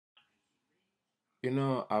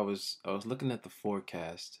I was looking at the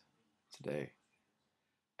forecast today,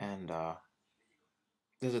 and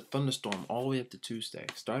there's a thunderstorm all the way up to Tuesday,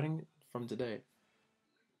 starting from today,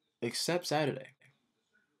 except Saturday.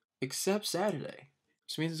 Except Saturday,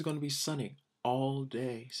 which means it's going to be sunny all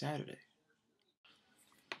day Saturday,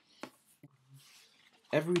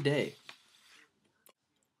 every day,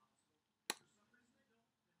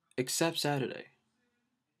 except Saturday.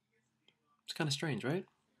 It's kind of strange, right?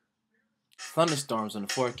 Thunderstorms on the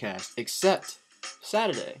forecast, except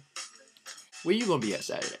Saturday. Where you gonna be at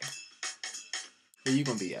Saturday? Where you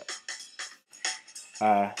gonna be at?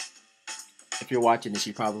 Uh, if you're watching this,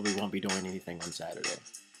 you probably won't be doing anything on Saturday.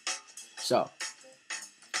 So,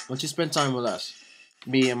 once you spend time with us,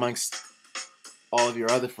 me amongst all of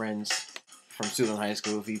your other friends from Suitland High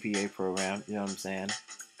School VPA program, you know what I'm saying?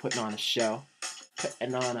 Putting on a show.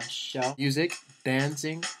 Putting on a show. Music,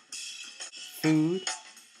 dancing, food.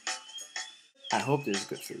 I hope there's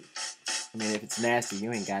good food. I mean, if it's nasty,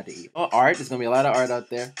 you ain't got to eat. Oh, art. There's going to be a lot of art out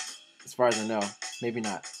there. As far as I know. Maybe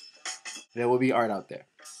not. There will be art out there.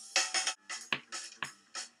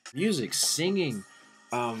 Music, singing,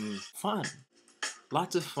 fun.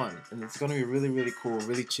 Lots of fun. And it's going to be really, really cool,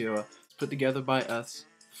 really chill. Put together by us,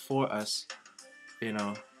 for us, you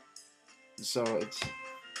know. So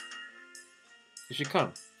you should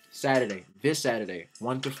come. Saturday, this Saturday,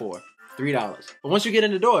 1 to 4, $3. But once you get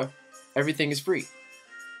in the door, everything is free.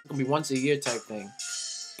 It's going to be once a year type thing.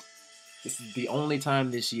 This is the only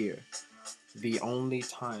time this year. The only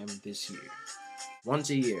time this year. Once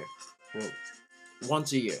a year. Well,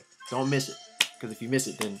 once a year. Don't miss it. Because if you miss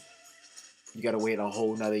it, then you gotta wait a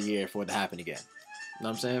whole nother year for it to happen again. You know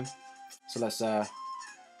what I'm saying? So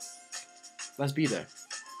let's be there.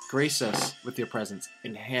 Grace us with your presence.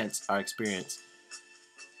 Enhance our experience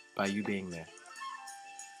by you being there.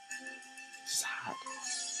 It's hot.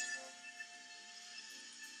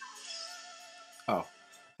 Oh,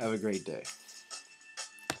 have a great day.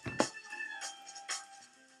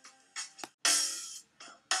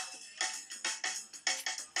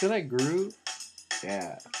 Feel that groove?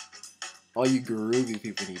 Yeah. All you groovy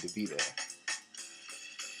people need to be there.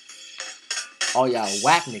 All y'all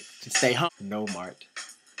whacknick can stay home. NOMART.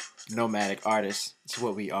 Nomadic artists. It's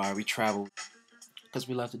what we are. We travel because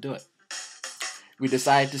we love to do it. We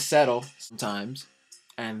decide to settle sometimes,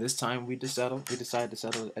 and this time we decided to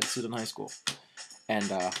settle at Suitland High School. And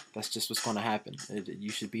that's just what's going to happen. You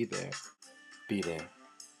should be there. Be there.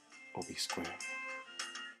 Or be square.